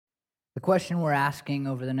The question we're asking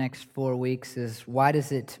over the next 4 weeks is, why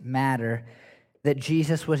does it matter that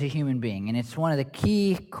Jesus was a human being? And it's one of the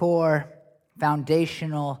key, core,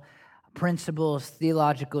 foundational principles,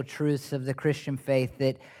 theological truths of the Christian faith,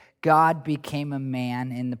 that God became a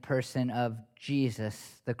man in the person of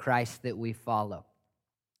Jesus, the Christ that we follow.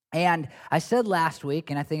 And I said last week,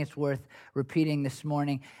 and I think it's worth repeating this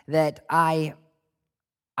morning, that I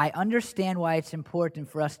understand why it's important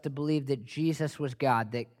for us to believe that Jesus was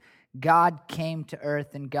God, that God came to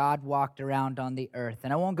earth and God walked around on the earth.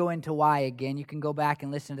 And I won't go into why again. You can go back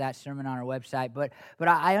and listen to that sermon on our website. But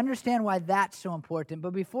I understand why that's so important.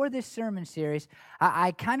 But before this sermon series,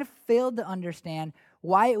 I kind of failed to understand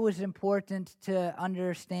why it was important to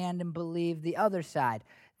understand and believe the other side,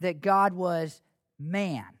 that God was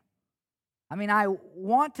man. I mean, I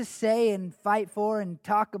want to say and fight for and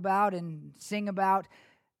talk about and sing about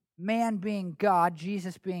man being God,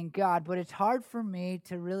 Jesus being God, but it's hard for me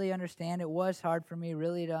to really understand. It was hard for me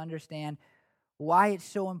really to understand why it's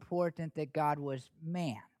so important that God was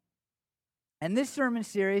man. And this sermon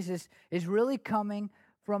series is really coming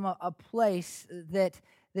from a place that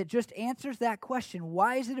just answers that question.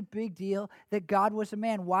 Why is it a big deal that God was a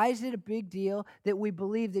man? Why is it a big deal that we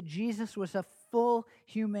believe that Jesus was a full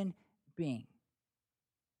human being?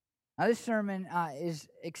 Now, this sermon is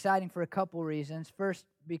exciting for a couple reasons. First,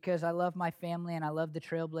 because I love my family and I love the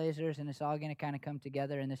Trailblazers, and it's all going to kind of come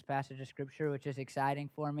together in this passage of Scripture, which is exciting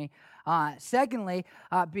for me. Secondly,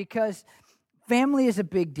 because family is a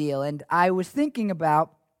big deal, and I was thinking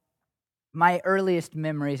about my earliest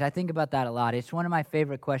memories. I think about that a lot. It's one of my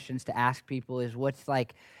favorite questions to ask people is, what's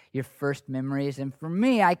like your first memories? And for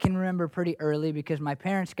me, I can remember pretty early because my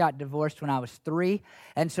parents got divorced when I was 3,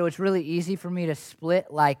 and so it's really easy for me to split,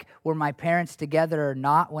 like, were my parents together or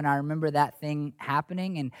not when I remember that thing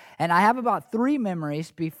happening. And I have about 3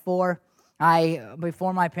 memories before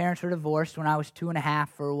my parents were divorced when I was 2.5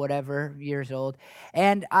 or whatever years old.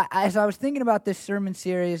 And as I was thinking about this sermon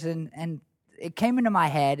series and it came into my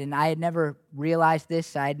head, and I had never realized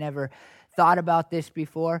this, I had never thought about this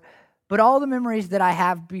before, but all the memories that I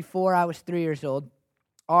have before I was 3 years old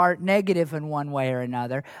are negative in one way or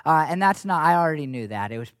another, and that's not, I already knew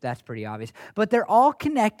that, that's pretty obvious, but they're all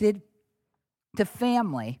connected to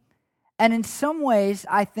family, and in some ways,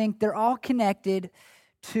 I think they're all connected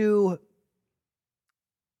to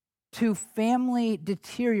family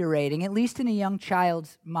deteriorating, at least in a young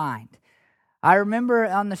child's mind. I remember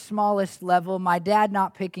on the smallest level, my dad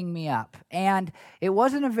not picking me up. And it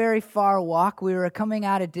wasn't a very far walk. We were coming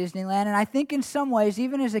out of Disneyland. And I think in some ways,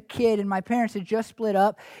 even as a kid, and my parents had just split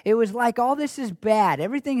up, it was like, all this is bad.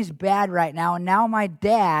 Everything is bad right now. And now my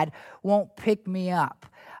dad won't pick me up.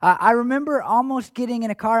 I remember almost getting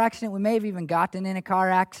in a car accident. We may have even gotten in a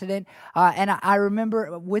car accident. And I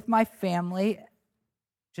remember with my family,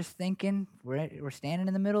 just thinking, we're standing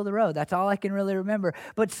in the middle of the road. That's all I can really remember.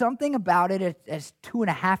 But something about it as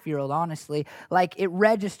 2.5-year-old, honestly, like it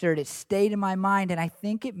registered, it stayed in my mind, and I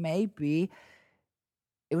think it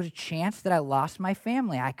was a chance that I lost my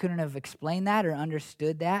family. I couldn't have explained that or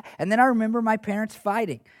understood that. And then I remember my parents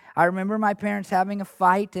fighting. I remember my parents having a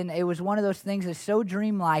fight, and it was one of those things that's so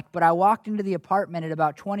dreamlike, but I walked into the apartment at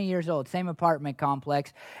about 20 years old, same apartment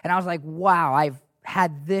complex, and I was like, wow, I've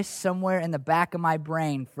had this somewhere in the back of my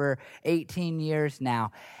brain for 18 years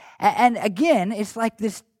now. And again, it's like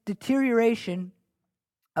this deterioration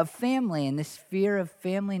of family and this fear of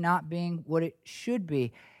family not being what it should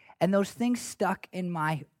be. And those things stuck in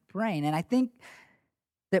my brain. And I think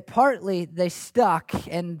that partly they stuck,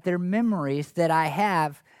 and they're memories that I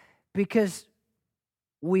have because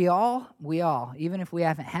we all, even if we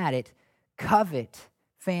haven't had it, covet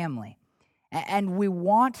family. And we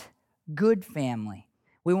want good family.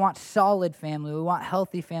 We want solid family. We want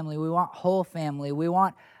healthy family. We want whole family. We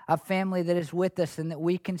want a family that is with us and that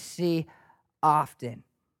we can see often.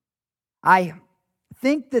 I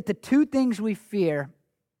think that the 2 things we fear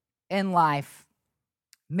in life,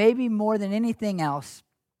 maybe more than anything else,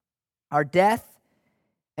 are death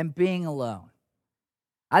and being alone.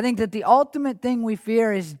 I think that the ultimate thing we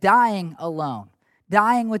fear is dying alone.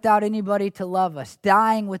 Dying without anybody to love us,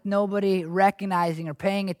 dying with nobody recognizing or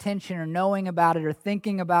paying attention or knowing about it or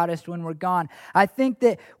thinking about us when we're gone. I think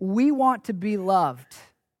that we want to be loved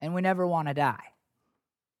and we never want to die.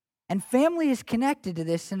 And family is connected to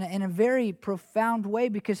this in a very profound way,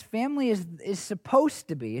 because family is supposed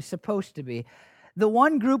to be the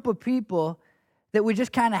one group of people that we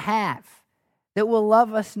just kind of have, that will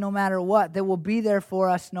love us no matter what, that will be there for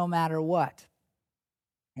us no matter what.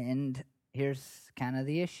 And here's kind of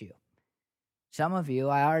the issue. Some of you,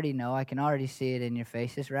 I already know, I can already see it in your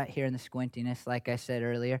faces right here in the squintiness, like I said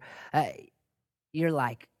earlier. You're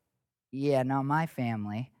like, yeah, no, my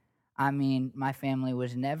family. I mean, my family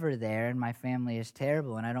was never there, and my family is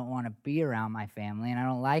terrible, and I don't want to be around my family, and I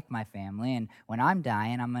don't like my family. And when I'm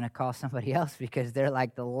dying, I'm going to call somebody else because they're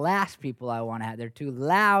like the last people I want to have. They're too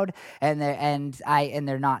loud, and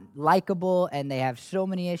they're not likable, and they have so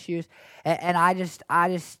many issues. And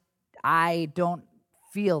I don't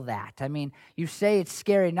feel that. I mean, you say it's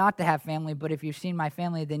scary not to have family, but if you've seen my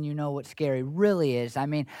family, then you know what scary really is. I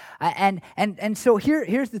mean, and so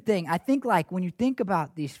here's the thing. I think like when you think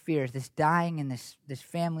about these fears, this dying and this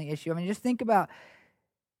family issue, I mean, just think about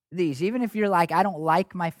these. Even if you're like, I don't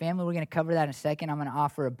like my family, we're going to cover that in a second. I'm going to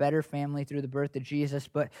offer a better family through the birth of Jesus.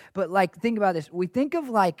 But like, think about this. We think of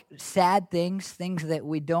like sad things that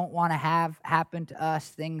we don't want to have happen to us,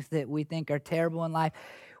 things that we think are terrible in life.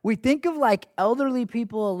 We think of like elderly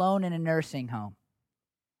people alone in a nursing home.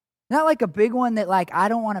 Not like a big one that like, I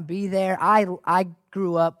don't want to be there. I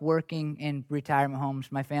grew up working in retirement homes.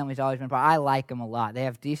 My family's always been part. I like them a lot. They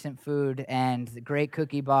have decent food and great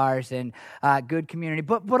cookie bars and good community.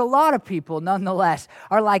 But a lot of people, nonetheless,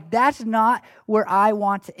 are like, that's not where I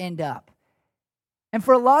want to end up. And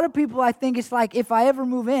for a lot of people, I think it's like, if I ever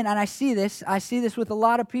move in, and I see this with a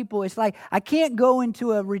lot of people, it's like, I can't go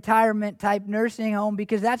into a retirement-type nursing home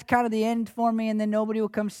because that's kind of the end for me, and then nobody will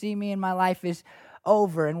come see me, and my life is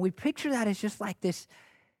over. And we picture that as just like this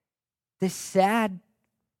sad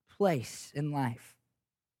place in life.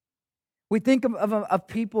 We think of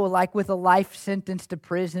people like with a life sentence to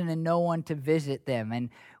prison and no one to visit them, and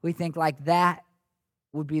we think like that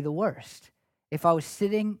would be the worst. If I was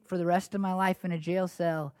sitting for the rest of my life in a jail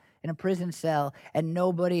cell, in a prison cell, and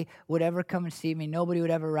nobody would ever come and see me, nobody would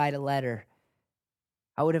ever write a letter,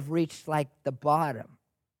 I would have reached like the bottom.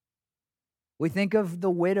 We think of the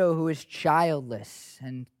widow who is childless,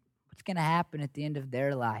 and what's going to happen at the end of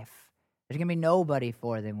their life? There's going to be nobody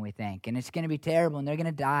for them, we think, and it's going to be terrible, and they're going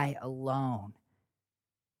to die alone.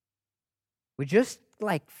 We just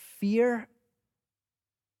like fear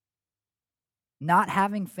not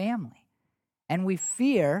having family. And we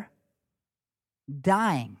fear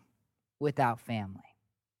dying without family.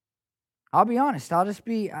 I'll be honest. I'll just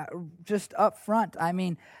be just up front. I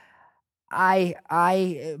mean,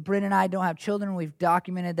 Bryn and I don't have children. We've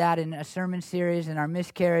documented that in a sermon series and our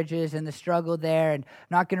miscarriages and the struggle there, and I'm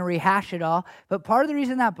not going to rehash it all. But part of the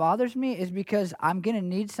reason that bothers me is because I'm going to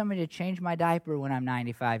need somebody to change my diaper when I'm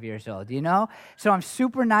 95 years old, you know? So I'm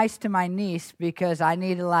super nice to my niece because I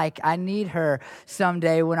need her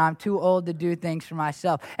someday when I'm too old to do things for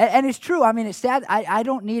myself. And it's true. I mean, it's sad. I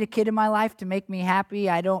don't need a kid in my life to make me happy.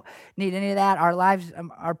 I don't need any of that. Our lives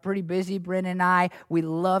are pretty busy, Bryn and I. We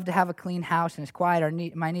love to have a clean house and it's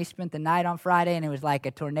quiet. My niece spent the night on Friday and it was like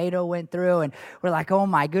a tornado went through and we're like, oh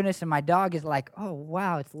my goodness. And my dog is like, oh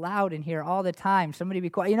wow, it's loud in here all the time. Somebody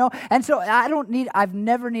be quiet, you know? And so I've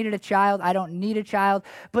never needed a child. I don't need a child.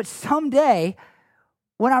 But someday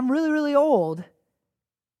when I'm really, really old,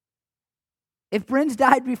 if Bryn's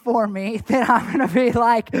died before me, then I'm going to be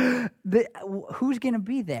like, who's going to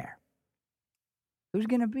be there? Who's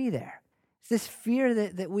going to be there? It's this fear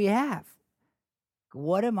that we have.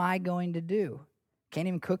 What am I going to do? Can't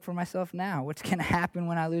even cook for myself now. What's going to happen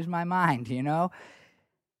when I lose my mind, you know?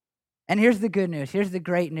 And here's the good news. Here's the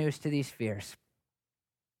great news to these fears.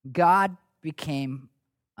 God became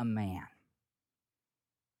a man.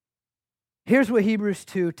 Here's what Hebrews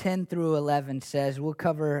 2:10 through 11 says. We'll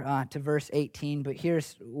cover to verse 18, but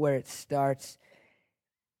here's where it starts.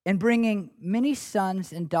 In bringing many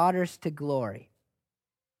sons and daughters to glory,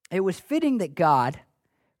 it was fitting that God,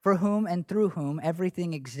 for whom and through whom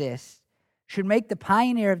everything exists, should make the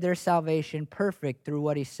pioneer of their salvation perfect through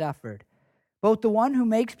what he suffered. Both the one who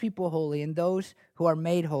makes people holy and those who are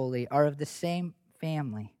made holy are of the same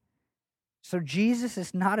family. So Jesus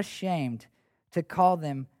is not ashamed to call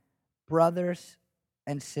them brothers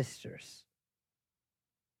and sisters.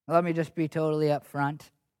 Let me just be totally upfront.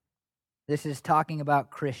 This is talking about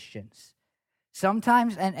Christians.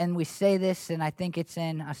 Sometimes, and we say this, and I think it's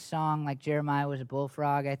in a song like Jeremiah was a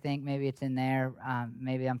bullfrog, I think. Maybe it's in there.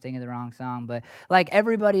 Maybe I'm thinking of the wrong song. But like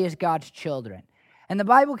everybody is God's children. And the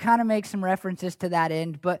Bible kind of makes some references to that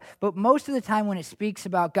end. But most of the time when it speaks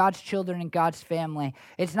about God's children and God's family,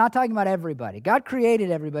 it's not talking about everybody. God created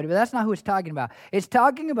everybody, but that's not who it's talking about. It's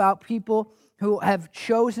talking about people who have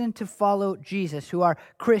chosen to follow Jesus, who are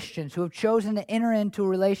Christians, who have chosen to enter into a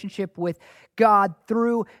relationship with God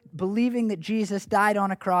through believing that Jesus died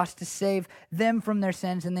on a cross to save them from their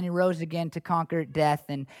sins, and then he rose again to conquer death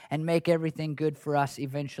and make everything good for us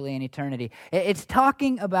eventually in eternity. It's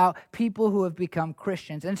talking about people who have become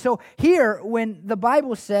Christians. And so here, when the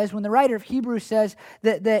Bible says, when the writer of Hebrews says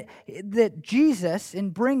that Jesus,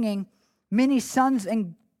 in bringing many sons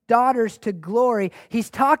and daughters to glory. He's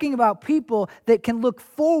talking about people that can look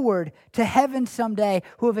forward to heaven someday,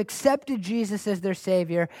 who have accepted Jesus as their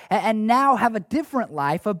Savior and now have a different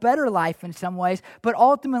life, a better life in some ways, but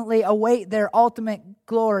ultimately await their ultimate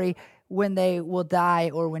glory when they will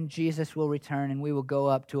die or when Jesus will return and we will go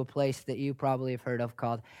up to a place that you probably have heard of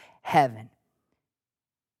called heaven.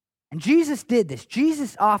 And Jesus did this.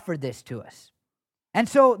 Jesus offered this to us. And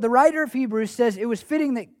so the writer of Hebrews says it was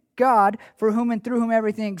fitting that God, for whom and through whom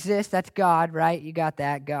everything exists, that's God, right? You got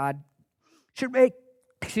that, God, should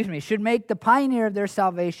make the pioneer of their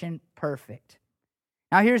salvation perfect.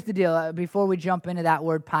 Now here's the deal. Before we jump into that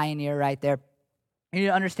word pioneer right there, you need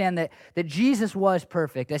to understand that Jesus was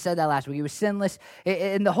perfect. I said that last week. He was sinless.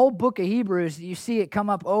 In the whole book of Hebrews, you see it come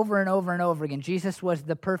up over and over and over again. Jesus was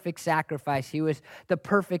the perfect sacrifice. He was the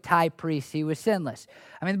perfect high priest. He was sinless.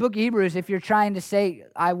 I mean, the book of Hebrews, if you're trying to say,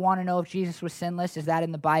 I want to know if Jesus was sinless, is that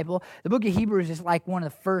in the Bible? The book of Hebrews is like one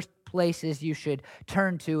of the first places you should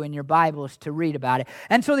turn to in your Bibles to read about it.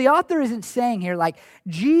 And so the author isn't saying here, like,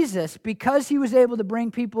 Jesus, because he was able to bring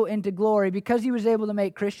people into glory, because he was able to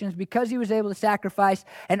make Christians, because he was able to sacrifice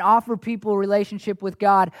and offer people a relationship with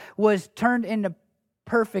God, was turned into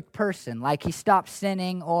perfect person, like he stopped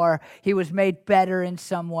sinning or he was made better in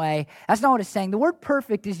some way. That's not what it's saying. The word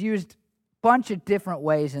perfect is used a bunch of different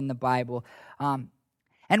ways in the Bible.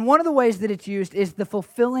 And one of the ways that it's used is the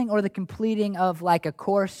fulfilling or the completing of like a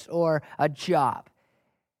course or a job.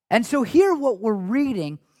 And so here what we're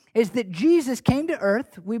reading is that Jesus came to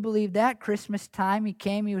earth. We believe that. Christmas time, he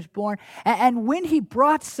came, he was born. And when he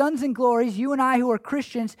brought sons and glories, you and I who are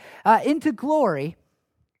Christians, into glory,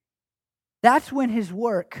 that's when his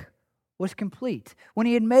work was complete. When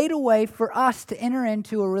he had made a way for us to enter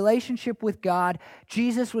into a relationship with God,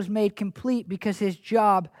 Jesus was made complete because his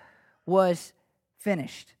job was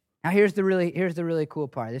finished. Now here's the really cool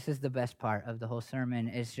part. This is the best part of the whole sermon.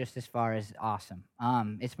 Is just as far as awesome.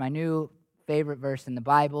 It's my new favorite verse in the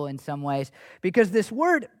Bible in some ways, because this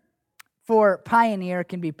word for pioneer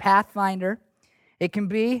can be pathfinder. It can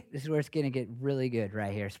be, this is where it's going to get really good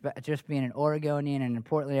right here, just being an Oregonian and in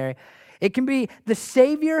Portland area. It can be the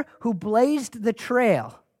Savior who blazed the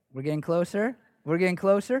trail. We're getting closer.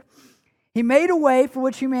 He made a way for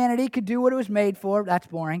which humanity could do what it was made for. That's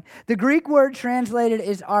boring. The Greek word translated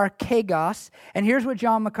is archegos, and here's what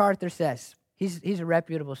John MacArthur says. He's a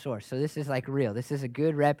reputable source, so this is like real. This is a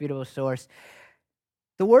good, reputable source.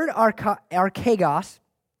 The word archegos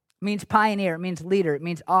means pioneer, it means leader, it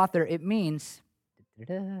means author, it means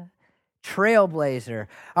trailblazer.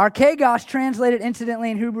 Archegos, translated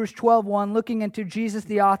incidentally in Hebrews 12:1, looking into Jesus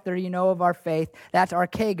the author, of our faith. That's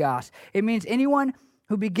archegos. It means anyone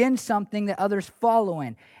who begins something that others follow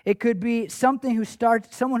in. It could be someone who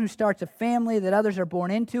starts a family that others are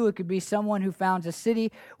born into. It could be someone who founds a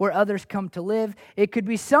city where others come to live. It could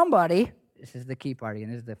be somebody, this is the key part again,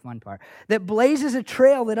 this is the fun part, that blazes a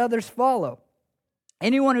trail that others follow.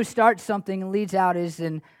 Anyone who starts something and leads out is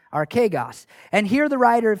an archegos. And here the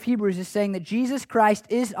writer of Hebrews is saying that Jesus Christ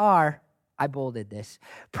is our, I bolded this,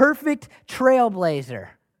 perfect trailblazer.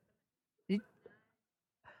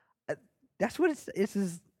 That's what it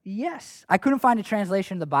is. Yes. I couldn't find a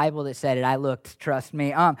translation of the Bible that said it. I looked, trust me.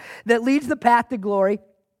 That leads the path to glory,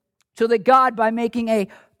 so that God, by making a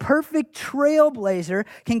perfect trailblazer,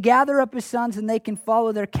 can gather up his sons and they can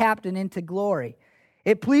follow their captain into glory.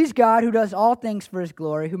 It pleased God, who does all things for his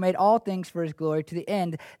glory, who made all things for his glory, to the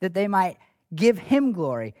end that they might give him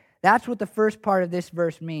glory. That's what the first part of this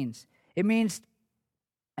verse means. It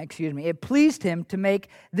pleased him to make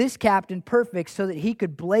this captain perfect so that he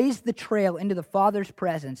could blaze the trail into the Father's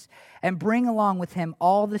presence and bring along with him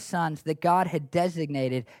all the sons that God had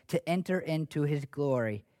designated to enter into his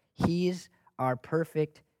glory. He's our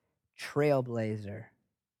perfect trailblazer.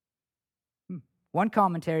 One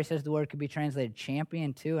commentary says the word could be translated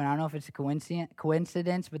champion too, and I don't know if it's a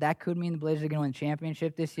coincidence, but that could mean the Blazers are going to win the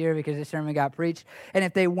championship this year because this sermon got preached, and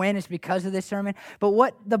if they win, it's because of this sermon. But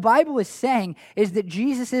what the Bible is saying is that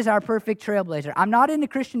Jesus is our perfect trailblazer. I'm not into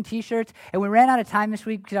Christian t-shirts, and we ran out of time this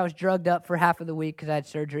week because I was drugged up for half of the week because I had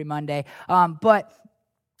surgery Monday, but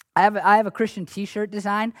I have a Christian t-shirt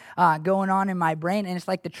design going on in my brain, and it's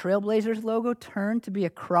like the Trailblazers logo turned to be a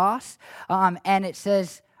cross, and it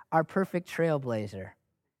says, our perfect trailblazer.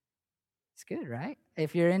 It's good, right?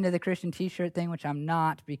 If you're into the Christian t-shirt thing, which I'm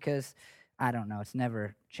not, because I don't know, it's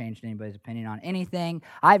never changed anybody's opinion on anything.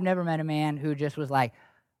 I've never met a man who just was like,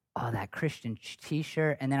 that Christian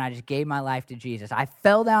t-shirt, and then I just gave my life to Jesus. I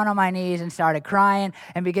fell down on my knees and started crying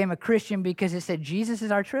and became a Christian because it said Jesus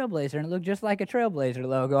is our trailblazer, and it looked just like a trailblazer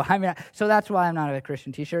logo. So that's why I'm not a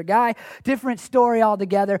Christian t-shirt guy. Different story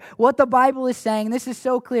altogether. What the Bible is saying, this is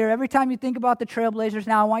so clear. Every time you think about the trailblazers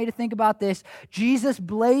now, I want you to think about this. Jesus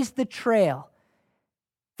blazed the trail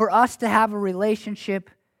for us to have a relationship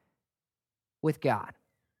with God.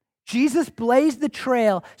 Jesus blazed the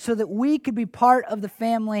trail so that we could be part of the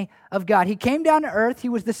family of God. He came down to earth. He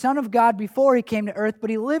was the Son of God before he came to earth, but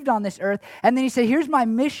he lived on this earth. And then he said, here's my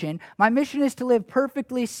mission. My mission is to live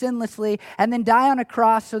perfectly, sinlessly, and then die on a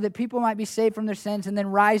cross so that people might be saved from their sins and then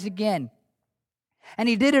rise again. And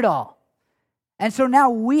he did it all. And so now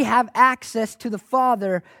we have access to the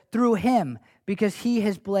Father through him because he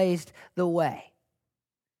has blazed the way.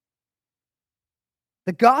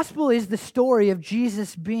 The gospel is the story of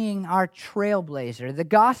Jesus being our trailblazer. The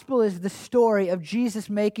gospel is the story of Jesus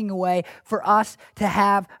making a way for us to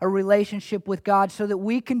have a relationship with God so that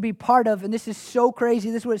we can be part of, and this is so crazy,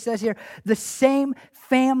 this is what it says here, the same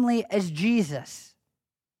family as Jesus,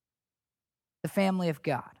 the family of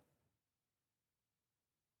God.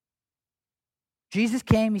 Jesus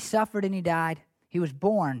came, he suffered, and he died. He was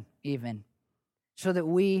born even so that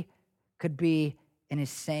we could be in his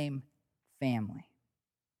same family.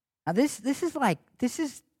 Now this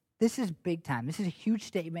is big time. This is a huge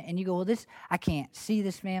statement, and you go, well, I can't see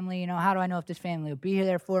this family. How do I know if this family will be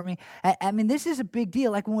there for me? I mean, this is a big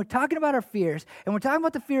deal. Like when we're talking about our fears, and we're talking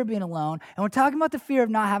about the fear of being alone, and we're talking about the fear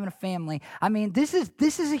of not having a family. I mean, this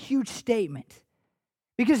is a huge statement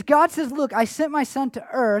because God says, look, I sent my son to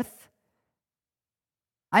earth.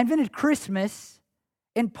 I invented Christmas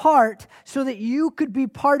in part so that you could be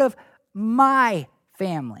part of my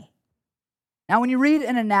family. Now, when you read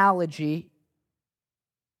an analogy,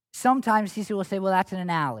 sometimes people will say, well, that's an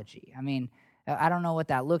analogy. I mean, I don't know what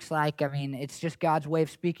that looks like. I mean, it's just God's way of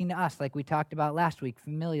speaking to us, like we talked about last week,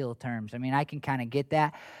 familial terms. I mean, I can kind of get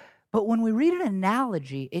that. But when we read an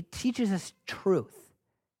analogy, it teaches us truth.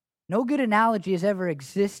 No good analogy has ever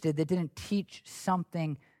existed that didn't teach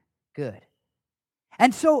something good.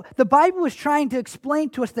 And so the Bible is trying to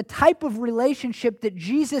explain to us the type of relationship that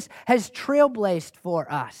Jesus has trailblazed for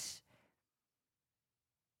us.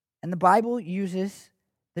 And the Bible uses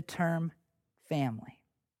the term family.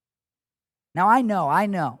 Now, I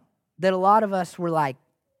know that a lot of us were like,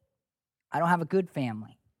 I don't have a good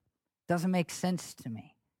family. It doesn't make sense to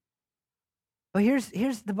me. But here's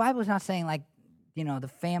the Bible is not saying like,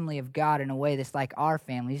 the family of God in a way that's like our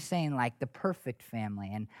family. He's saying like the perfect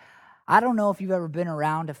family. And I don't know if you've ever been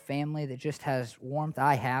around a family that just has warmth.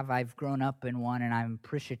 I have. I've grown up in one, and I'm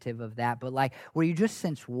appreciative of that. But like where you just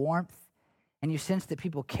sense warmth, and you sense that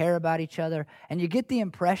people care about each other, and you get the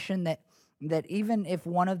impression that even if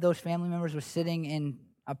one of those family members was sitting in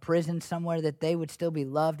a prison somewhere, that they would still be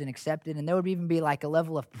loved and accepted, and there would even be like a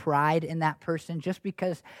level of pride in that person just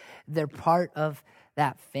because they're part of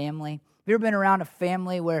that family. Have you ever been around a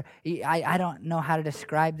family where, I don't know how to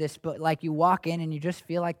describe this, but like you walk in and you just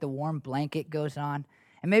feel like the warm blanket goes on?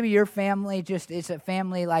 And maybe your family it's a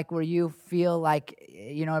family like where you feel like,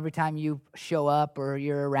 every time you show up or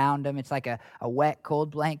you're around them, it's like a wet,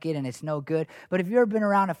 cold blanket and it's no good. But if you've ever been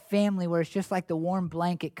around a family where it's just like the warm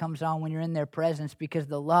blanket comes on when you're in their presence because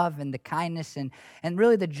the love and the kindness and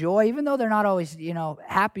really the joy, even though they're not always,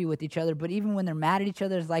 happy with each other, but even when they're mad at each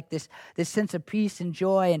other, there's like this sense of peace and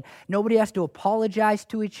joy, and nobody has to apologize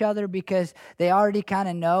to each other because they already kind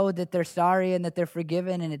of know that they're sorry and that they're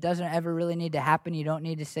forgiven, and it doesn't ever really need to happen. You don't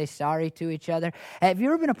need to say sorry to each other. If you've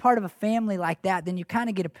ever been a part of a family like that, then you kind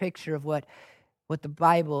of get a picture of what the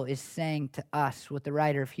Bible is saying to us, what the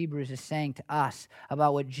writer of Hebrews is saying to us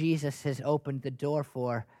about what Jesus has opened the door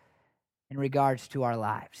for in regards to our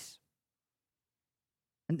lives.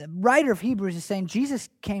 And the writer of Hebrews is saying Jesus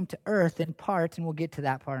came to earth in part, and we'll get to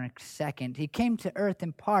that part in a second. He came to earth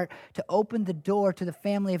in part to open the door to the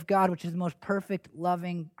family of God, which is the most perfect,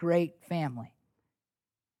 loving, great family.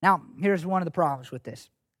 Now, here's one of the problems with this.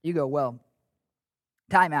 You go, well,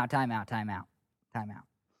 time out.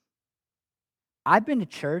 I've been to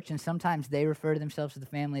church, and sometimes they refer to themselves as the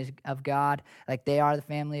family of God, like they are the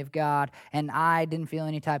family of God, and I didn't feel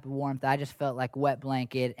any type of warmth. I just felt like a wet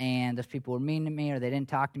blanket, and those people were mean to me, or they didn't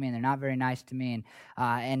talk to me, and they're not very nice to me.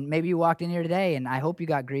 And maybe you walked in here today, and I hope you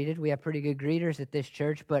got greeted. We have pretty good greeters at this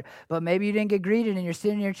church, but maybe you didn't get greeted, and you're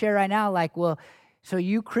sitting in your chair right now like, well, so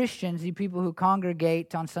you Christians, you people who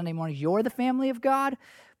congregate on Sunday mornings, you're the family of God,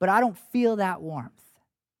 but I don't feel that warmth.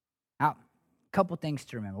 Now, a couple things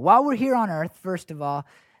to remember. While we're here on earth, first of all,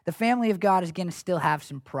 the family of God is going to still have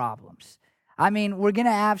some problems. I mean, we're going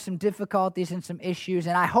to have some difficulties and some issues,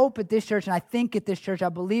 and I hope at this church, and I think at this church, I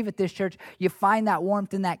believe at this church, you find that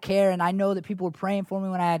warmth and that care, and I know that people were praying for me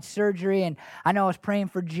when I had surgery, and I know I was praying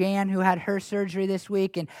for Jan, who had her surgery this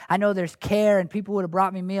week, and I know there's care, and people would have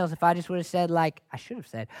brought me meals if I just would have said, like, I should have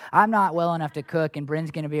said, I'm not well enough to cook, and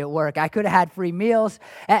Bryn's going to be at work. I could have had free meals,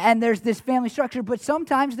 and there's this family structure, but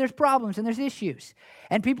sometimes there's problems, and there's issues,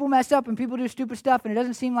 and people mess up, and people do stupid stuff, and it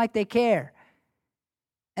doesn't seem like they care.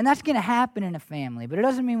 And that's going to happen in a family, but it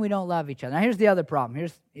doesn't mean we don't love each other. Now, here's the other problem.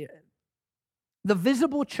 The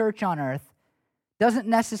visible church on earth doesn't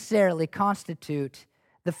necessarily constitute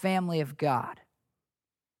the family of God.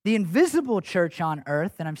 The invisible church on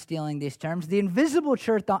earth, and I'm stealing these terms, the invisible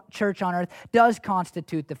church on earth does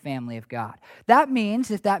constitute the family of God. That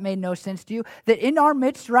means, if that made no sense to you, that in our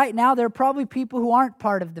midst right now, there are probably people who aren't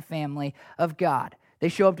part of the family of God. They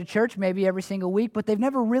show up to church maybe every single week, but they've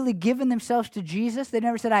never really given themselves to Jesus. They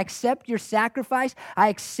never said, I accept your sacrifice. I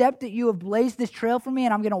accept that you have blazed this trail for me,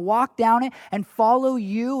 and I'm going to walk down it and follow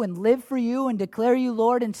you and live for you and declare you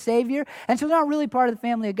Lord and Savior. And so they're not really part of the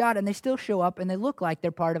family of God, and they still show up, and they look like they're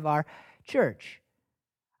part of our church.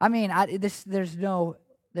 I mean, there's no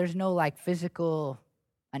like physical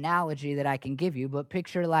analogy that I can give you, but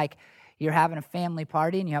picture like you're having a family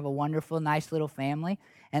party, and you have a wonderful, nice little family,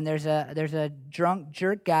 and there's a drunk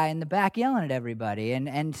jerk guy in the back yelling at everybody,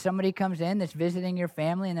 and somebody comes in that's visiting your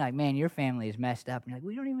family, and they're like, man, your family is messed up. And you're like,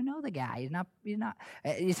 we don't even know the guy. He's not.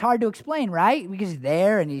 It's hard to explain, right? Because he's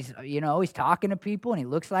there, and he's talking to people, and he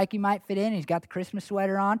looks like he might fit in, and he's got the Christmas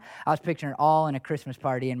sweater on. I was picturing it all in a Christmas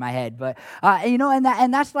party in my head, but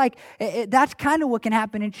that's like that's kind of what can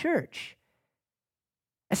happen in church,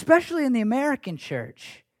 especially in the American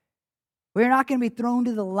church. We're not going to be thrown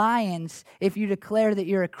to the lions if you declare that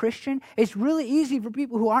you're a Christian. It's really easy for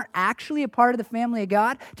people who aren't actually a part of the family of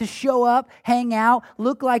God to show up, hang out,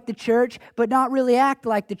 look like the church, but not really act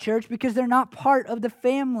like the church because they're not part of the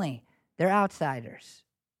family. They're outsiders.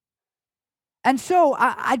 And so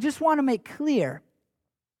I just want to make clear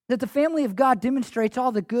that the family of God demonstrates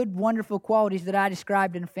all the good, wonderful qualities that I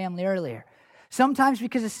described in a family earlier. Sometimes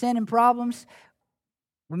because of sin and problems,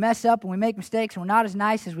 we mess up and we make mistakes and we're not as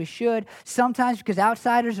nice as we should. Sometimes because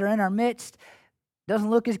outsiders are in our midst. Doesn't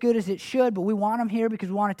look as good as it should, but we want them here because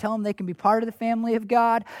we want to tell them they can be part of the family of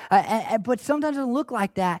God. But sometimes it doesn't look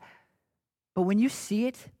like that. But when you see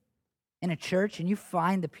it in a church and you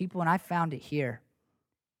find the people, and I found it here,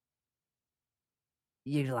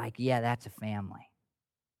 you're like, yeah, that's a family.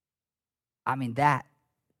 I mean,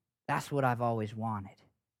 that's what I've always wanted.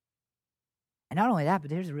 And not only that,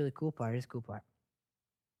 but here's the really cool part. Here's the cool part.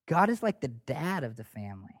 God is like the dad of the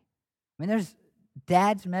family. I mean, there's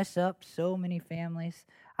dads mess up so many families.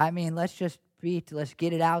 I mean, let's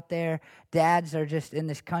get it out there. Dads are just in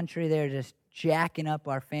this country, they're just jacking up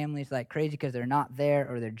our families like crazy because they're not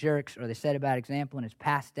there, or they're jerks, or they set a bad example and it's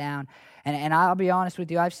passed down. And I'll be honest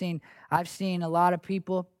with you, I've seen a lot of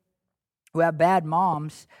people who have bad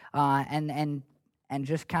moms and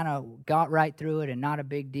just kind of got right through it and not a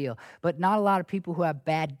big deal. But not a lot of people who have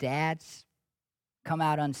bad dads come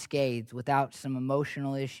out unscathed, without some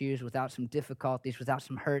emotional issues, without some difficulties, without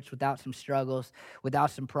some hurts, without some struggles,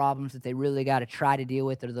 without some problems that they really got to try to deal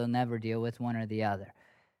with, or they'll never deal with, one or the other.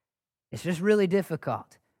 It's just really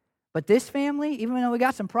difficult. But this family, even though we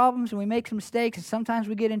got some problems and we make some mistakes and sometimes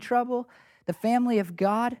we get in trouble, the family of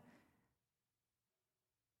God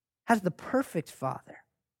has the perfect Father,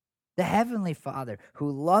 the Heavenly Father,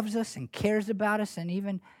 who loves us and cares about us, and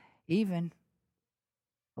even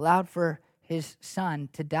allowed for His Son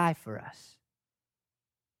to die for us.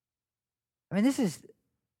 I mean, this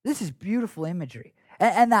is beautiful imagery.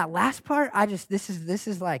 And that last part, this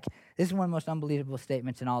is one of the most unbelievable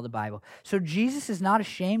statements in all the Bible. So Jesus is not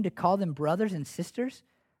ashamed to call them brothers and sisters.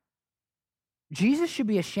 Jesus should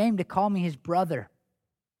be ashamed to call me his brother.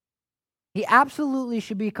 He absolutely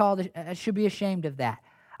should be ashamed of that.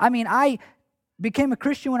 I mean, I became a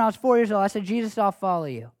Christian when I was 4 years old. I said, Jesus, I'll follow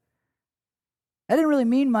you. That didn't really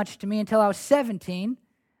mean much to me until I was 17,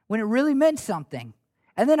 when it really meant something.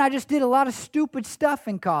 And then I just did a lot of stupid stuff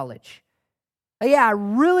in college. Yeah,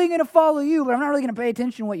 I'm really going to follow you, but I'm not really going to pay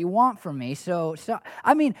attention to what you want from me. So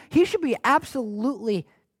I mean, he should be absolutely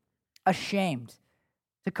ashamed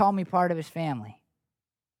to call me part of his family.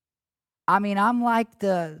 I mean, I'm like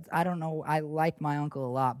I like my uncle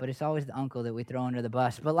a lot, but it's always the uncle that we throw under the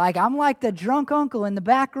bus. But I'm like the drunk uncle in the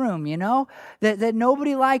back room, that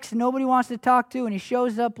nobody likes, nobody wants to talk to, and he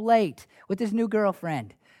shows up late with his new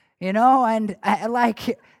girlfriend, and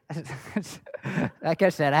like I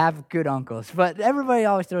said, I have good uncles, but everybody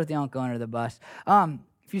always throws the uncle under the bus.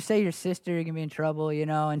 If you say your sister, you're going to be in trouble,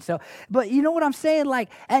 And so, but you know what I'm saying?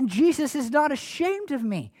 And Jesus is not ashamed of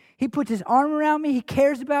me. He puts his arm around me. He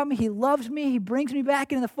cares about me. He loves me. He brings me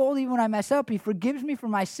back into the fold even when I mess up. He forgives me for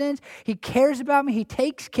my sins. He cares about me. He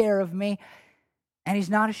takes care of me. And he's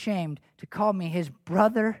not ashamed to call me his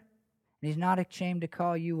brother. And he's not ashamed to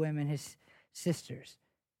call you women his sisters.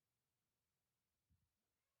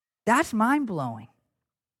 That's mind-blowing.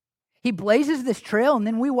 He blazes this trail, and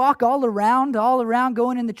then we walk all around,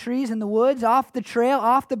 going in the trees and the woods, off the trail,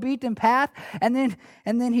 off the beaten path, and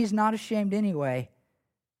then he's not ashamed anyway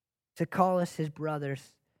to call us his brothers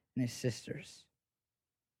and his sisters.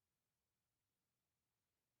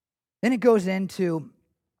 Then it goes into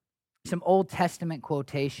some Old Testament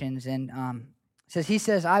quotations, and he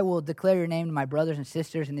says, I will declare your name to my brothers and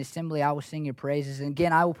sisters in the assembly. I will sing your praises. And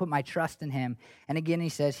again, I will put my trust in him. And again, he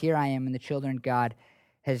says, here I am and the children God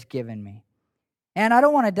has given me. And I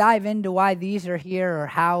don't want to dive into why these are here or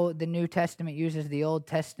how the New Testament uses the Old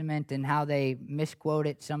Testament and how they misquote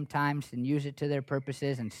it sometimes and use it to their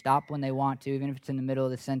purposes and stop when they want to, even if it's in the middle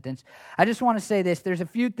of the sentence. I just want to say this. There's a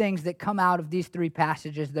few things that come out of these three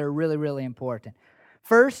passages that are really, really important.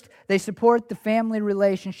 First, they support the family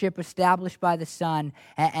relationship established by the Son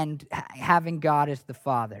and having God as the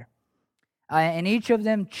Father. In each of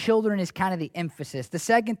them, children is kind of the emphasis. The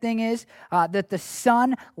second thing is that the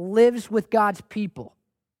Son lives with God's people.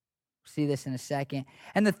 We'll see this in a second.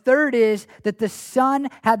 And the third is that the Son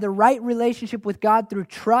had the right relationship with God through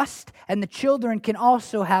trust, and the children can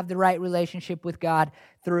also have the right relationship with God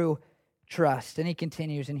through trust. And he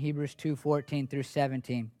continues in Hebrews 2:14 through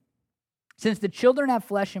 17. Since the children have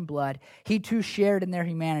flesh and blood, he too shared in their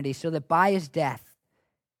humanity, so that by his death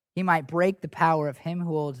he might break the power of him who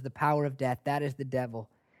holds the power of death, that is the devil,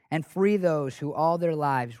 and free those who all their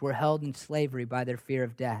lives were held in slavery by their fear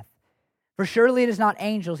of death. For surely it is not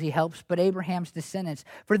angels he helps, but Abraham's descendants.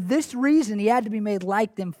 For this reason he had to be made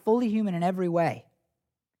like them, fully human in every way,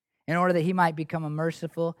 in order that he might become a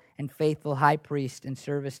merciful and faithful high priest in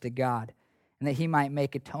service to God, and that he might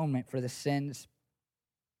make atonement for the sins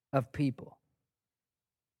of people.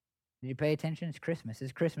 Did you pay attention? It's Christmas. It's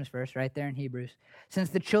a Christmas verse right there in Hebrews. Since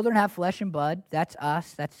the children have flesh and blood, that's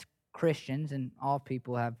us, that's Christians, and all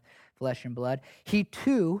people have flesh and blood, he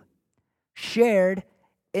too shared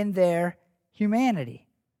in their humanity.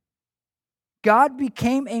 God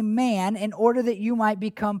became a man in order that you might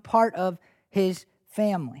become part of his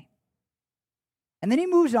family. And then he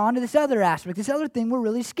moves on to this other aspect, this other thing we're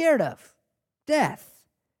really scared of, death.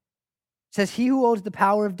 It says, he who holds the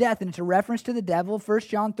power of death, and it's a reference to the devil. 1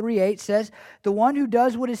 John 3:8 says, the one who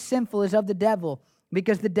does what is sinful is of the devil,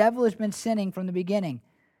 because the devil has been sinning from the beginning.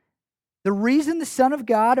 The reason the Son of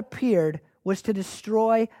God appeared was to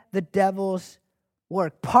destroy the devil's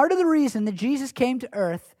work. Part of the reason that Jesus came to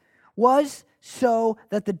earth was so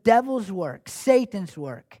that the devil's work, Satan's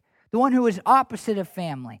work, the one who is opposite of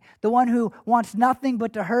family, the one who wants nothing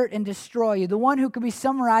but to hurt and destroy you, the one who could be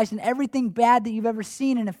summarized in everything bad that you've ever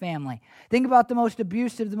seen in a family. Think about the most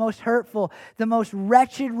abusive, the most hurtful, the most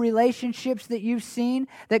wretched relationships that you've seen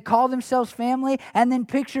that call themselves family, and then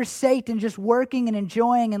picture Satan just working and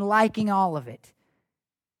enjoying and liking all of it.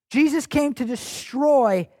 Jesus came to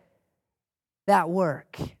destroy that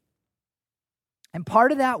work. And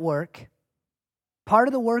part of that work, part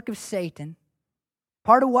of the work of Satan,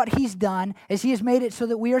 part of what he's done is he has made it so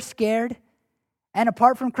that we are scared, and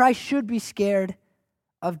apart from Christ should be scared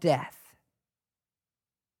of death.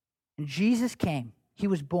 And Jesus came. He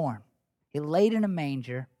was born. He laid in a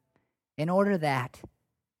manger in order that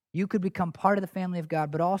you could become part of the family of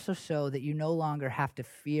God, but also so that you no longer have to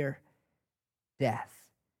fear death.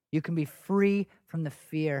 You can be free from the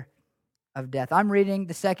fear of death. I'm reading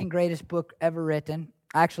the second greatest book ever written.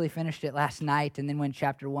 I actually finished it last night and then went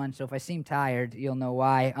chapter 1, so if I seem tired, you'll know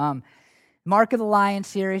why. Mark of the Lion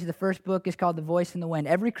series, the first book is called The Voice in the Wind.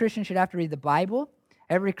 Every Christian should have to read the Bible.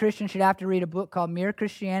 Every Christian should have to read a book called Mere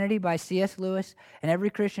Christianity by C.S. Lewis, and every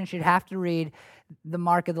Christian should have to read the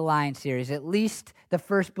Mark of the Lion series, at least the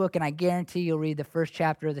first book, and I guarantee you'll read the first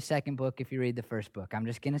chapter of the second book if you read the first book.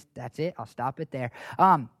 That's it, I'll stop it there.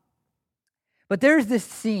 But there's this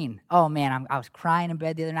scene. Oh man, I was crying in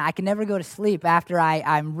bed the other night. I can never go to sleep after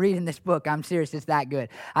I'm reading this book. I'm serious, it's that good.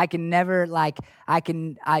 I can never,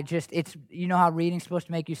 it's, you know how reading's supposed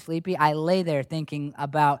to make you sleepy? I lay there thinking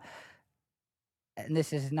about, and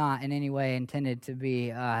this is not in any way intended to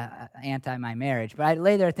be anti my marriage, but I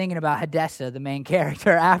lay there thinking about Hadessa, the main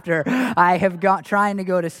character, after I have trying to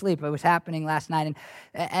go to sleep. It was happening last night.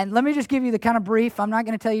 And let me just give you the kind of brief. I'm not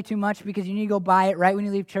going to tell you too much because you need to go buy it right when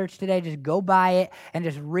you leave church today. Just go buy it and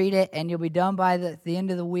just read it, and you'll be done by the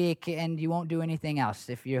end of the week, and you won't do anything else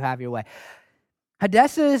if you have your way.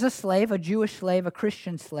 Hadassah is a slave, a Jewish slave, a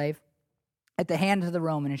Christian slave, at the hands of the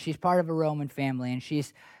Roman, and she's part of a Roman family, and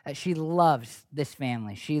she loves this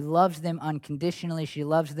family. She loves them unconditionally. She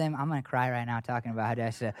loves them. I'm going to cry right now talking about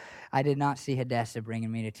Hadassah. I did not see Hadassah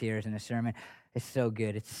bringing me to tears in a sermon. It's so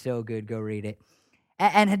good. It's so good. Go read it.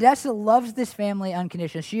 And Hadassah loves this family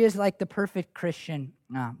unconditionally. She is like the perfect Christian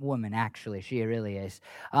woman, actually. She really is.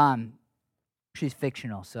 She's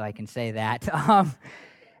fictional, so I can say that.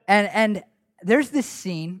 And there's this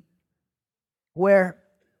scene where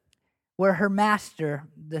her master,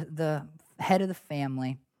 the head of the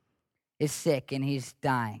family, is sick and he's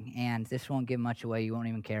dying. And this won't give much away. You won't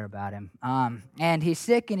even care about him. And he's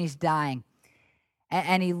sick and he's dying.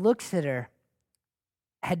 And he looks at her,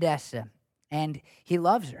 Hadassah, and he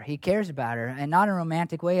loves her. He cares about her. And not in a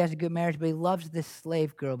romantic way. He has a good marriage, but he loves this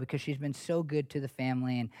slave girl because she's been so good to the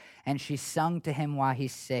family. And she's sung to him while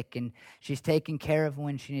he's sick. And she's taken care of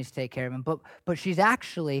when she needs to take care of him. But she's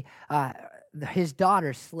actually his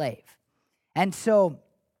daughter's slave. And so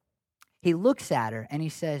he looks at her and he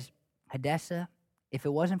says, Hadassah, if it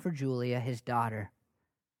wasn't for Julia, his daughter,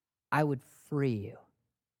 I would free you.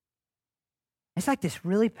 It's like this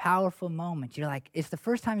really powerful moment. You're like, it's the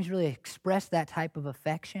first time he's really expressed that type of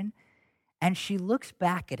affection. And she looks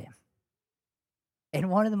back at him in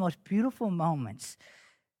one of the most beautiful moments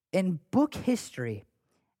in book history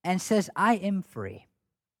and says, I am free.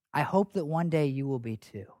 I hope that one day you will be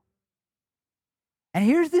too. And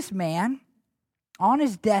here's this man on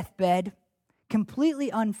his deathbed,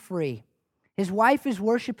 completely unfree. His wife is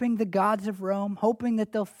worshiping the gods of Rome, hoping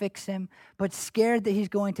that they'll fix him, but scared that he's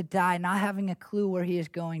going to die, not having a clue where he is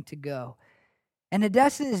going to go. And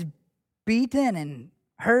Hadassah is beaten and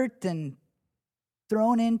hurt and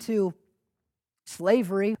thrown into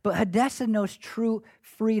slavery, but Hadassah knows true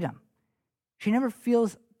freedom. She never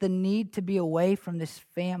feels the need to be away from this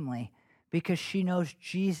family because she knows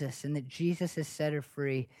Jesus and that Jesus has set her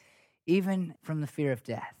free, even from the fear of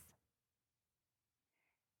death.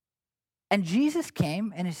 And Jesus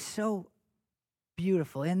came and is so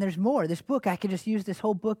beautiful. And there's more. This book, I could just use this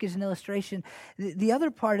whole book as an illustration. The other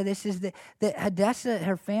part of this is that Hadassah,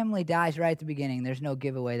 her family dies right at the beginning. There's no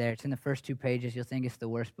giveaway there. It's in the first 2 pages. You'll think it's the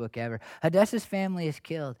worst book ever. Hadassah's family is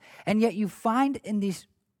killed. And yet you find in these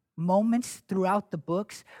moments throughout the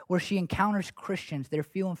books where she encounters Christians that are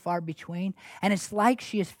few and far between, and it's like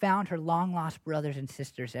she has found her long-lost brothers and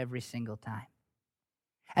sisters every single time.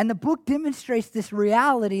 And the book demonstrates this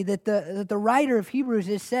reality that the writer of Hebrews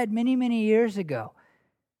has said many, many years ago.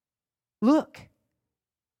 Look,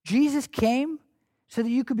 Jesus came so that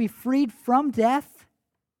you could be freed from death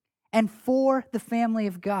and for the family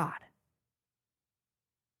of God.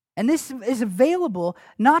 And this is available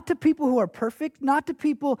not to people who are perfect, not to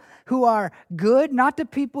people who are good, not to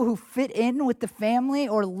people who fit in with the family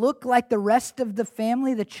or look like the rest of the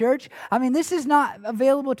family, the church. I mean, this is not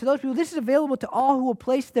available to those people. This is available to all who will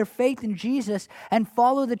place their faith in Jesus and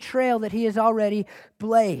follow the trail that he has already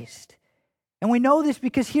blazed. And we know this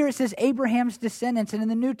because here it says Abraham's descendants, and in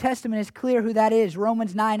the New Testament it's clear who that is,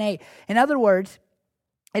 Romans 9:8. In other words,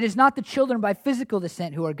 it is not the children by physical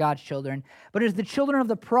descent who are God's children, but it is the children of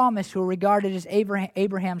the promise who are regarded as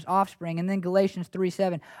Abraham's offspring. And then Galatians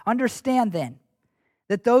 3:7. Understand then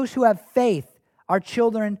that those who have faith are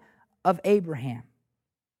children of Abraham.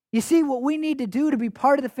 You see, what we need to do to be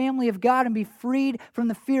part of the family of God and be freed from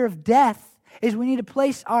the fear of death is we need to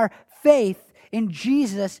place our faith in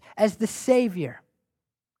Jesus as the Savior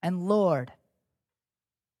and Lord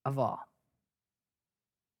of all.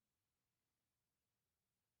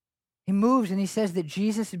 He moves and he says that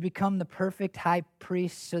Jesus has become the perfect high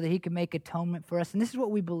priest so that he can make atonement for us. And this is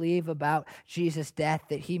what we believe about Jesus' death,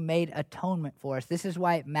 that he made atonement for us. This is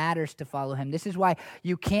why it matters to follow him. This is why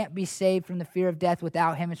you can't be saved from the fear of death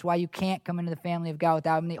without him. It's why you can't come into the family of God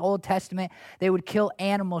without him. In the Old Testament, they would kill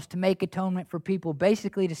animals to make atonement for people,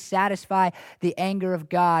 basically to satisfy the anger of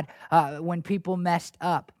God when people messed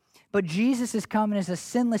up. But Jesus is coming as a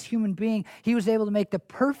sinless human being. He was able to make the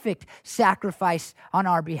perfect sacrifice on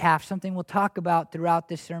our behalf, something we'll talk about throughout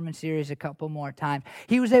this sermon series a couple more times.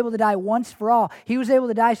 He was able to die once for all. He was able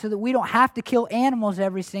to die so that we don't have to kill animals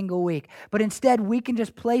every single week, but instead we can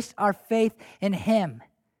just place our faith in him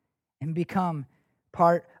and become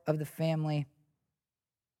part of the family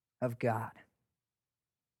of God.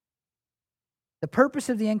 The purpose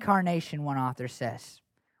of the incarnation, one author says,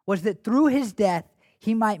 was that through his death,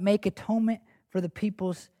 he might make atonement for the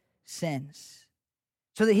people's sins.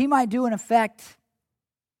 So that he might do, in effect,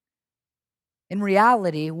 in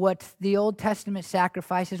reality, what the Old Testament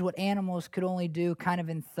sacrifices, what animals could only do kind of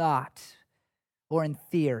in thought or in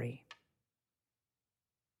theory.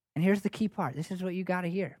 And here's the key part. This is what you got to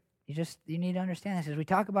hear. You need to understand this. As we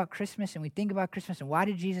talk about Christmas and we think about Christmas and why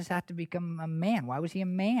did Jesus have to become a man? Why was he a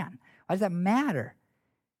man? Why does that matter?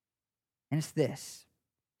 And it's this.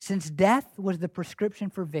 Since death was the prescription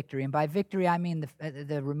for victory, and by victory I mean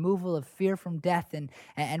the removal of fear from death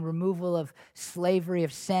and removal of slavery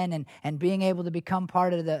of sin and being able to become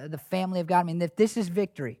part of the family of God. I mean, if this is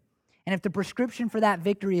victory, and if the prescription for that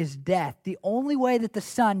victory is death, the only way that the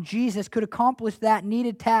Son, Jesus, could accomplish that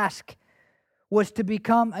needed task was to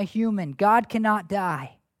become a human. God cannot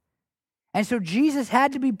die. And so Jesus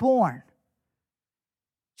had to be born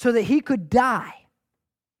so that he could die.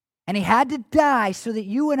 And he had to die so that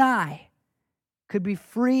you and I could be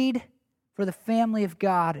freed for the family of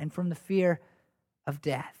God and from the fear of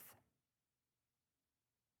death.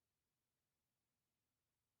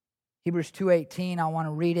 Hebrews 2:18, I want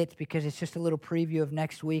to read it because it's just a little preview of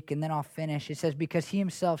next week, and then I'll finish. It says, because he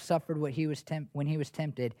himself suffered when he was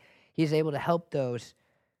tempted, he is able to help those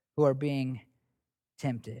who are being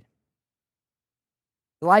tempted.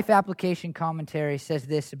 The Life Application Commentary says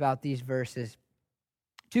this about these verses.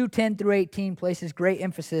 2:10 through 18 places great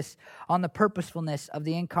emphasis on the purposefulness of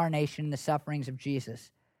the incarnation and the sufferings of Jesus.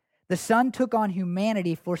 The Son took on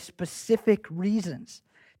humanity for specific reasons: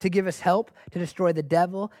 to give us help, to destroy the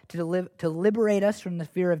devil, to liberate us from the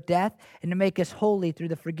fear of death, and to make us holy through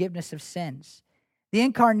the forgiveness of sins. The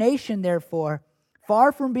incarnation, therefore,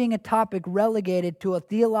 far from being a topic relegated to a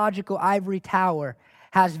theological ivory tower,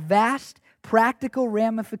 has vast practical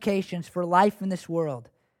ramifications for life in this world.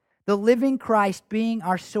 The living Christ being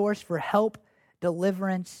our source for help,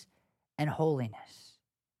 deliverance, and holiness.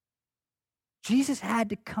 Jesus had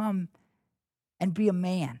to come and be a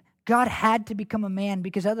man. God had to become a man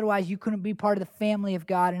because otherwise you couldn't be part of the family of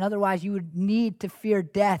God, and otherwise you would need to fear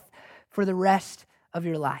death for the rest of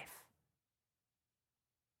your life.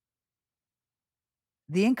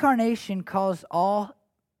 The incarnation calls all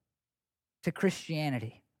to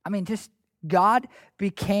Christianity. I mean, just God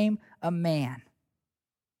became a man.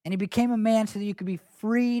 And he became a man so that you could be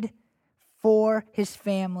freed for his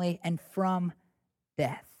family and from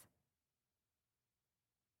death.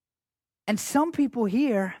 And some people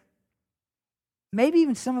here, maybe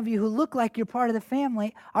even some of you who look like you're part of the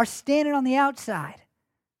family, are standing on the outside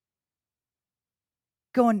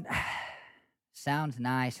going, sounds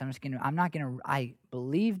nice. I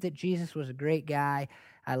believe that Jesus was a great guy.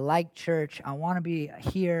 I like church. I want to be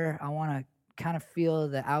here. I want to kind of feel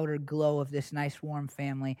the outer glow of this nice warm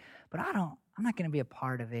family, but I'm not going to be a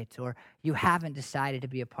part of it, or you haven't decided to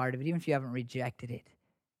be a part of it, even if you haven't rejected it.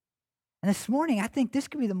 And this morning, I think this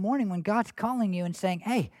could be the morning when God's calling you and saying,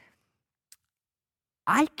 hey,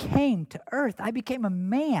 I came to earth. I became a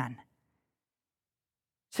man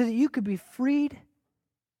so that you could be freed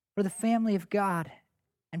for the family of God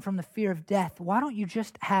and from the fear of death. Why don't you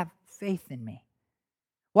just have faith in me?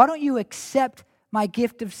 Why don't you accept my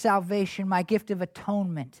gift of salvation, my gift of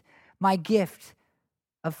atonement, my gift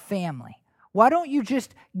of family? Why don't you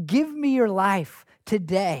just give me your life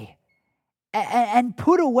today and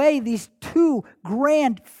put away these two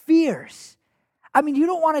grand fears? I mean, you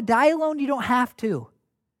don't want to die alone, you don't have to.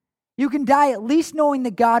 You can die at least knowing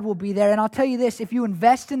that God will be there. And I'll tell you this, if you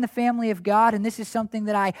invest in the family of God, and this is something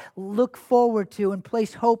that I look forward to and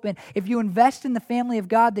place hope in, if you invest in the family of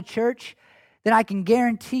God, the church, then I can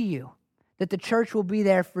guarantee you that the church will be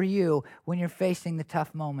there for you when you're facing the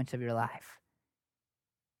tough moments of your life.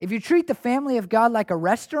 If you treat the family of God like a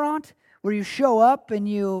restaurant where you show up and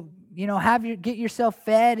you get yourself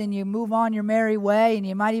fed and you move on your merry way, and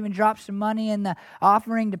you might even drop some money in the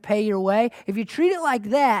offering to pay your way, if you treat it like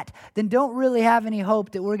that, then don't really have any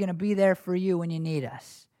hope that we're going to be there for you when you need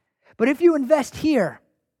us. But if you invest here,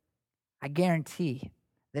 I guarantee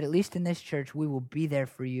that at least in this church, we will be there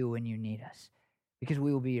for you when you need us, because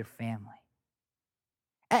we will be your family.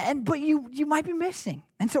 But you might be missing.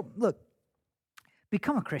 And so, look,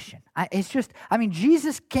 become a Christian.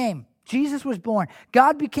 Jesus came. Jesus was born.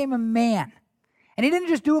 God became a man. And he didn't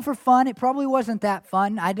just do it for fun. It probably wasn't that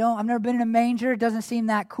fun. I've never been in a manger. It doesn't seem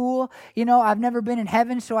that cool. I've never been in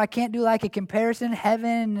heaven, so I can't do like a comparison,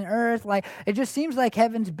 heaven and earth. Like, it just seems like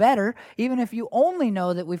heaven's better, even if you only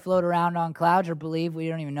know that we float around on clouds, or believe we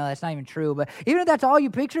don't even know. That's not even true. But even if that's all you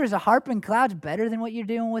picture is a harp and clouds, better than what you're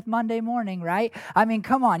doing with Monday morning, right? I mean,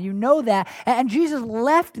 come on, you know that. And Jesus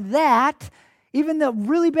left that, even the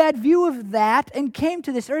really bad view of that, and came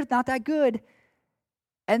to this earth, not that good.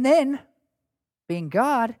 And then, being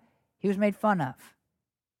God, he was made fun of.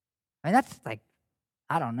 I mean, that's like,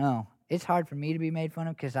 I don't know. It's hard for me to be made fun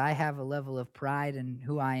of because I have a level of pride in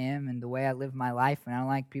who I am and the way I live my life, and I don't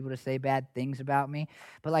like people to say bad things about me.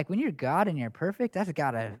 But like when you're God and you're perfect, it's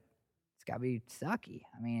gotta be sucky.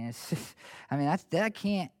 I mean, that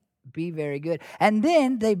can't be very good. And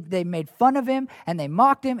then they made fun of him, and they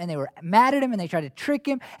mocked him, and they were mad at him, and they tried to trick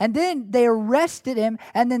him. And then they arrested him,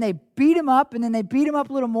 and then they beat him up, and then they beat him up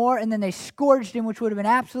a little more, and then they scourged him, which would have been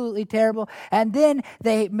absolutely terrible. And then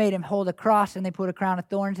they made him hold a cross, and they put a crown of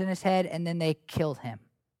thorns in his head, and then they killed him.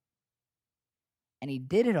 And he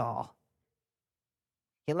did it all.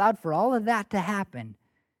 He allowed for all of that to happen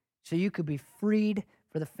so you could be freed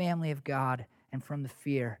for the family of God and from the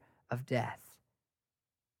fear of death.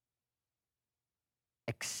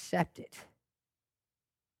 Accept it.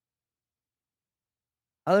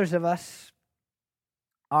 Others of us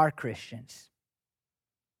are Christians.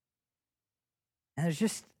 And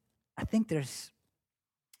I think there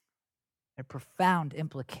are profound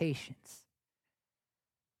implications.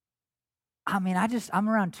 I mean, I'm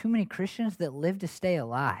around too many Christians that live to stay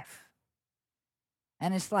alive.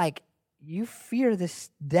 And it's like, you fear this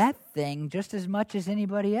death thing just as much as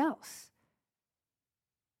anybody else.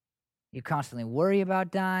 You constantly worry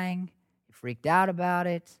about dying. You're freaked out about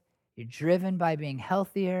it. You're driven by being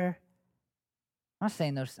healthier. I'm not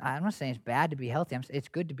saying it's bad to be healthy. It's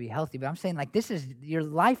good to be healthy, but I'm saying like your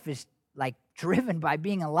life is like driven by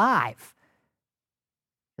being alive.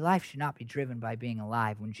 Your life should not be driven by being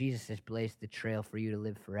alive when Jesus has blazed the trail for you to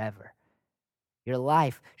live forever. Your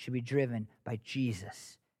life should be driven by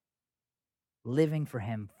Jesus. Living for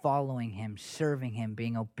him, following him, serving him,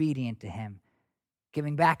 being obedient to him,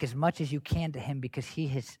 giving back as much as you can to him because he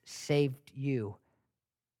has saved you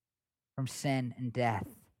from sin and death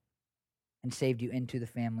and saved you into the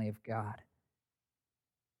family of God.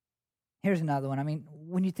 Here's another one. I mean,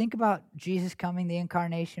 when you think about Jesus coming, the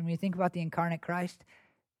incarnation, when you think about the incarnate Christ,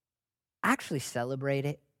 actually celebrate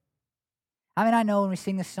it. I mean, I know when we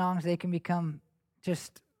sing the songs, they can become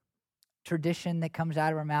just tradition that comes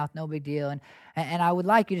out of our mouth, no big deal. And I would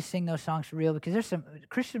like you to sing those songs for real, because there's some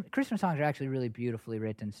Christmas songs are actually really beautifully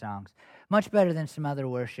written songs, much better than some other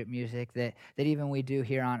worship music that even we do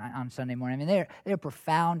here on Sunday morning. I mean, they're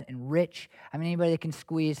profound and rich. I mean, anybody that can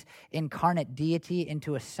squeeze incarnate deity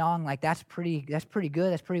into a song, like that's pretty good.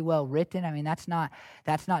 That's pretty well written. I mean, that's not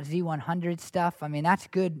Z100 stuff. I mean, that's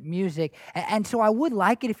good music. And so I would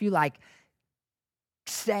like it if you like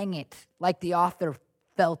sang it like the author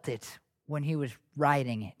felt it when he was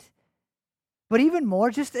writing it. But even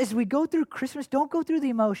more, just as we go through Christmas, don't go through the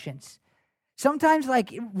emotions. Sometimes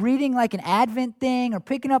like reading like an Advent thing or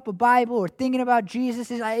picking up a Bible or thinking about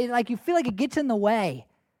Jesus is like you feel like it gets in the way.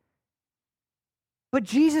 But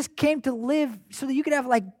Jesus came to live so that you could have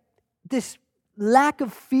like this lack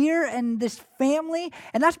of fear and this family,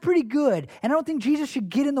 and that's pretty good. And I don't think Jesus should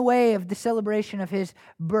get in the way of the celebration of his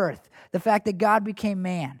birth, the fact that God became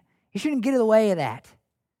man. He shouldn't get in the way of that.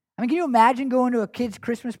 I mean, can you imagine going to a kid's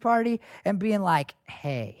Christmas party and being like,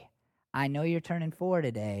 hey, I know you're turning 4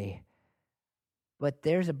 today, but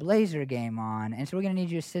there's a Blazer game on, and so we're going to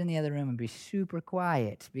need you to sit in the other room and be super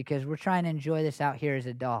quiet because we're trying to enjoy this out here as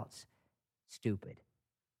adults. Stupid.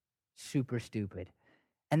 Super stupid.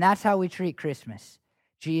 And that's how we treat Christmas.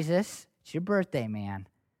 Jesus, it's your birthday, man,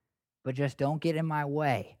 but just don't get in my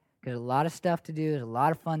way because there's a lot of stuff to do. There's a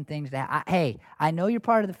lot of fun things to hey, I know you're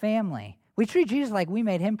part of the family. We treat Jesus like we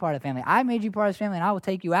made him part of the family. I made you part of the family, and I will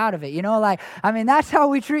take you out of it. You know, like, I mean, that's how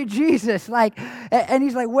we treat Jesus. Like, and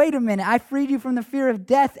he's like, wait a minute, I freed you from the fear of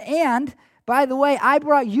death, and, by the way, I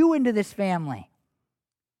brought you into this family.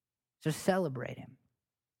 So celebrate him.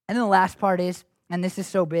 And then the last part is, and this is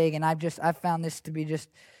so big, and I've found this to be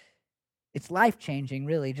it's life-changing,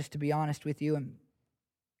 really, just to be honest with you, and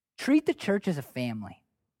treat the church as a family.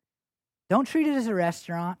 Don't treat it as a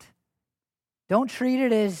restaurant. Don't treat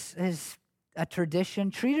it as a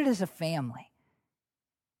tradition. Treat it as a family.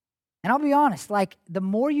 And I'll be honest, like, the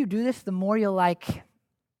more you do this, the more you'll like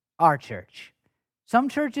our church. Some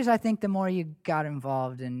churches, I think the more you got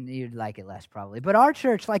involved and you'd like it less probably. But our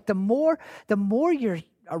church, like the more you're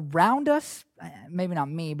around us, maybe not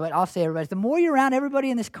me, but I'll say everybody, the more you're around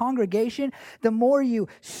everybody in this congregation, the more you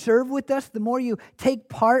serve with us, the more you take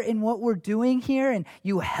part in what we're doing here, and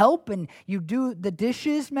you help and you do the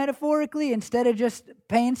dishes metaphorically instead of just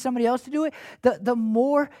paying somebody else to do it, the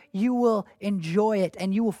more you will enjoy it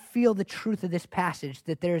and you will feel the truth of this passage,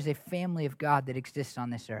 that there is a family of God that exists on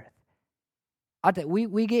this earth. I'll tell you,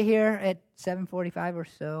 we get here at 7:45 or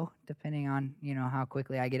so, depending on, how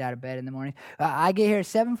quickly I get out of bed in the morning. I get here at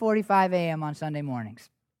 7:45 a.m. on Sunday mornings.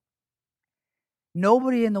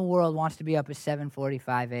 Nobody in the world wants to be up at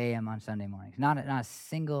 7:45 a.m. on Sunday mornings. Not a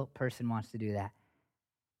single person wants to do that.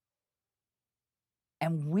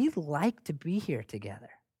 And we like to be here together.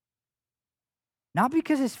 Not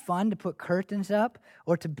because it's fun to put curtains up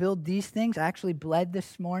or to build these things. I actually bled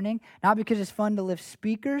this morning. Not because it's fun to lift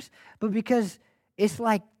speakers, but because it's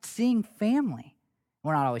like seeing family.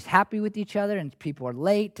 We're not always happy with each other, and people are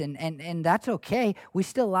late, and that's okay. We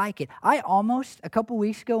still like it. I almost, a couple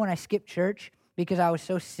weeks ago when I skipped church because I was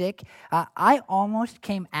so sick, I almost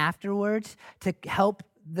came afterwards to help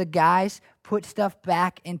the guys put stuff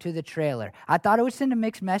back into the trailer. I thought it would send a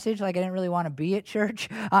mixed message, like I didn't really want to be at church,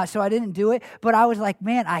 so I didn't do it. But I was like,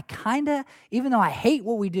 man, I kind of, even though I hate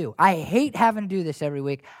what we do, I hate having to do this every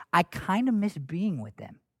week, I kind of miss being with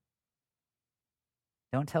them.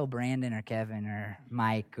 Don't tell Brandon or Kevin or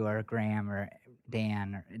Mike or Graham or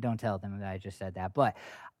Dan, or don't tell them that I just said that.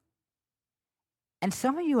 And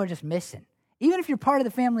some of you are just missing. Even if you're part of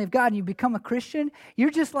the family of God and you become a Christian,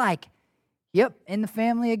 you're just like, yep, in the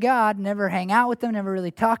family of God, never hang out with them, never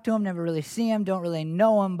really talk to them, never really see them, don't really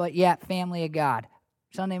know them, but yet family of God.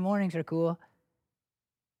 Sunday mornings are cool.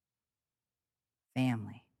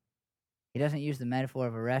 Family. He doesn't use the metaphor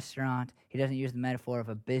of a restaurant. He doesn't use the metaphor of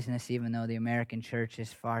a business, even though the American church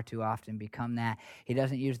has far too often become that. He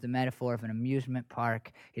doesn't use the metaphor of an amusement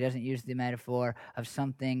park. He doesn't use the metaphor of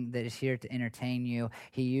something that is here to entertain you.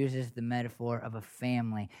 He uses the metaphor of a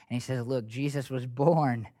family. And he says, look, Jesus was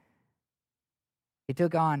born. He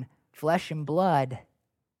took on flesh and blood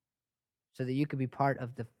so that you could be part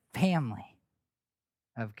of the family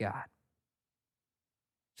of God.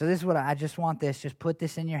 So this is what I just want this, just put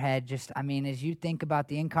this in your head. As you think about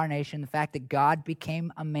the incarnation, the fact that God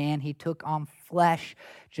became a man, he took on flesh,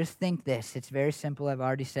 just think this. It's very simple. I've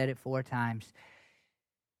already said it 4 times.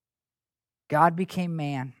 God became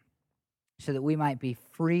man so that we might be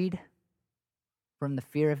freed from the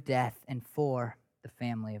fear of death and for the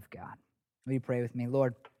family of God. Will you pray with me?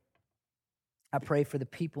 Lord, I pray for the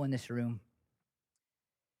people in this room.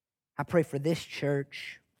 I pray for this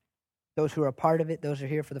church, those who are a part of it, those who are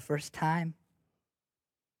here for the first time.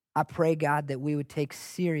 I pray, God, that we would take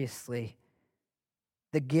seriously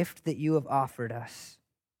the gift that you have offered us.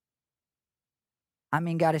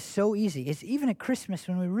 God, it's so easy. It's even at Christmas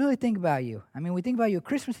when we really think about you. We think about you at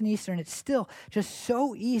Christmas and Easter, and it's still just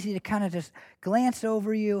so easy to kind of just glance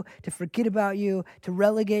over you, to forget about you, to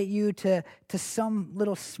relegate you to some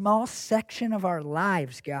little small section of our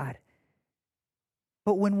lives, God.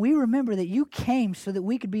 But when we remember that you came so that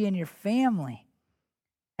we could be in your family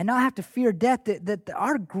and not have to fear death, that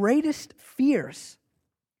our greatest fears,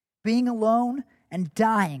 being alone and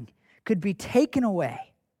dying, could be taken away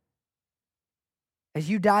as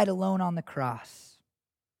you died alone on the cross.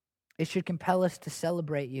 It should compel us to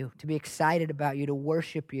celebrate you, to be excited about you, to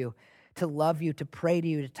worship you, to love you, to pray to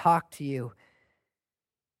you, to talk to you.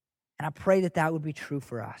 And I pray that that would be true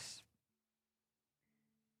for us.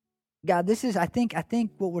 God, this is, I think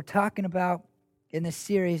what we're talking about in this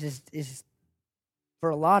series is for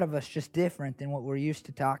a lot of us just different than what we're used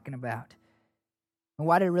to talking about. And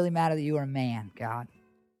why did it really matter that you are a man, God?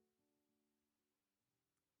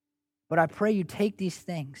 But I pray you take these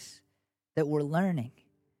things that we're learning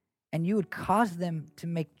and you would cause them to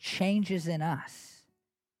make changes in us.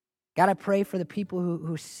 God, I pray for the people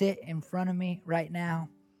who sit in front of me right now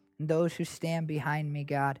and those who stand behind me,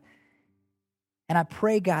 God. And I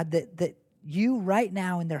pray, God, that you right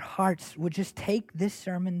now in their hearts would just take this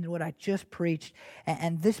sermon, what I just preached,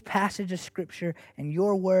 and this passage of Scripture and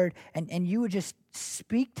your word, and you would just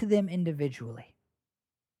speak to them individually.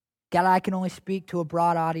 God, I can only speak to a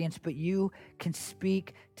broad audience, but you can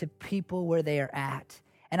speak to people where they are at.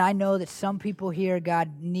 And I know that some people here,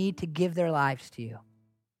 God, need to give their lives to you.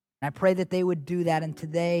 And I pray that they would do that, and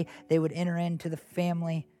today they would enter into the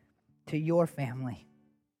family, to your family.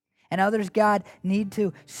 And others, God, need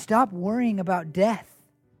to stop worrying about death.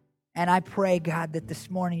 And I pray, God, that this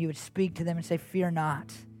morning you would speak to them and say, fear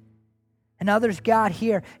not. And others, God,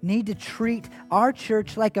 here need to treat our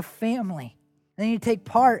church like a family. They need to take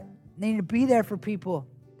part. They need to be there for people.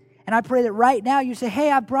 And I pray that right now you say, hey,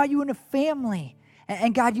 I brought you in a family.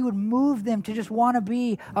 And God, you would move them to just want to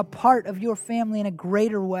be a part of your family in a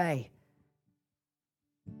greater way.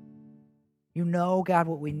 You know, God,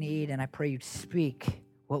 what we need, and I pray you'd speak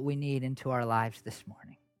what we need into our lives this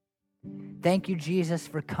morning. Thank you, Jesus,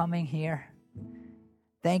 for coming here.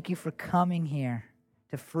 Thank you for coming here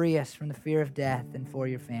to free us from the fear of death and for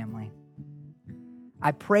your family.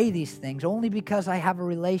 I pray these things only because I have a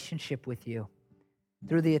relationship with you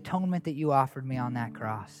through the atonement that you offered me on that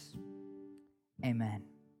cross. Amen.